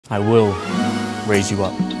I will raise you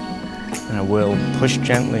up, and I will push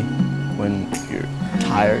gently when you're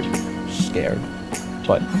tired, scared,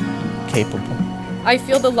 but capable. I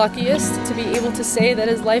feel the luckiest to be able to say that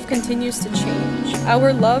as life continues to change,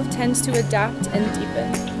 our love tends to adapt and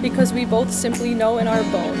deepen, because we both simply know in our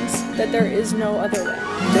bones that there is no other way.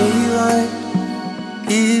 Daylight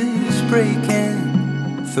is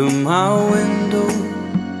breaking through my window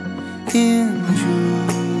in June,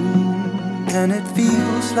 and it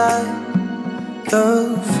feels like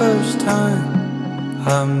the first time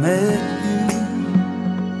I met you.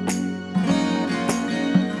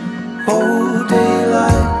 Oh,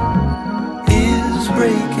 daylight is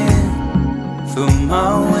breaking through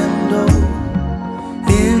my window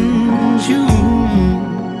in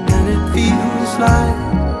June, and it feels like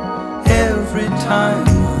every time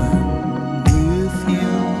I'm with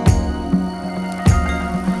you.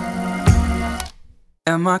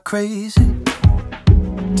 Am I crazy?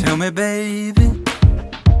 Tell me, baby,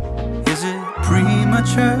 is it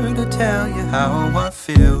premature to tell you how I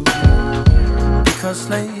feel? Because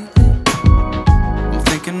lately I'm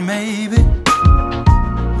thinking maybe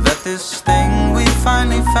that this thing we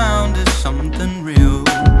finally found is something real.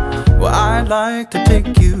 Well, I'd like to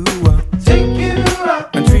take you up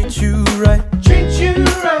and treat you right,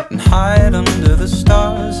 and hide under the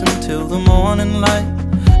stars until the morning light.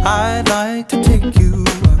 I'd like to take you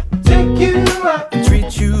up and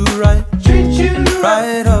treat you right,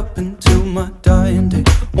 right up until my dying day.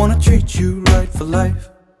 Wanna treat you right for life.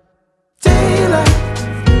 Daylight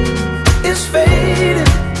is fading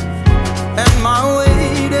and my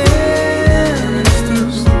waiting is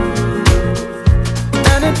through,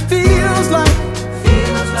 and it feels like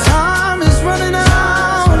time is running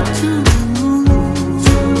out too.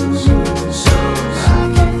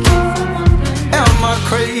 Am I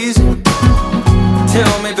crazy?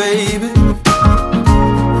 Tell me, baby,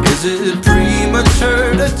 is it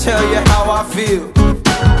premature to tell you how I feel?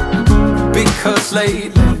 Because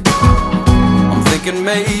lately I'm thinking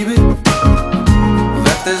maybe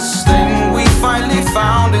that this thing we finally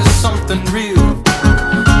found is something real.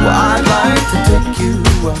 Well, I'd like to take you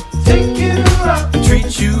up and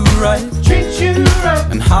treat you right,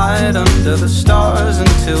 and hide under the stars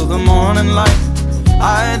until the morning light.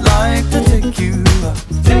 I'd like to take you up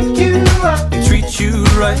and treat you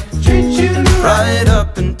right, right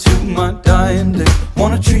up into my dying day.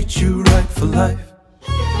 Wanna treat you right for life.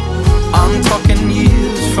 I'm talking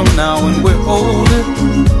years from now when we're older.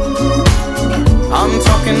 I'm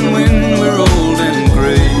talking when we're old and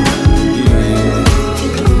gray.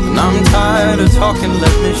 And I'm tired of talking,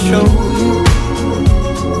 let me show you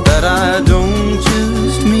that I don't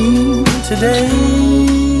just mean today.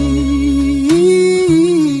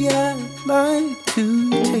 I'd like to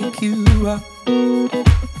take you up and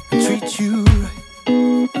treat you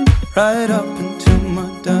right, right up into my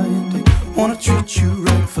dying day. Wanna treat you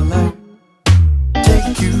right for life.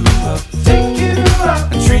 Take you up and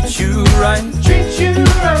treat you right,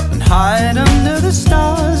 and hide under the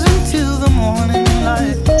stars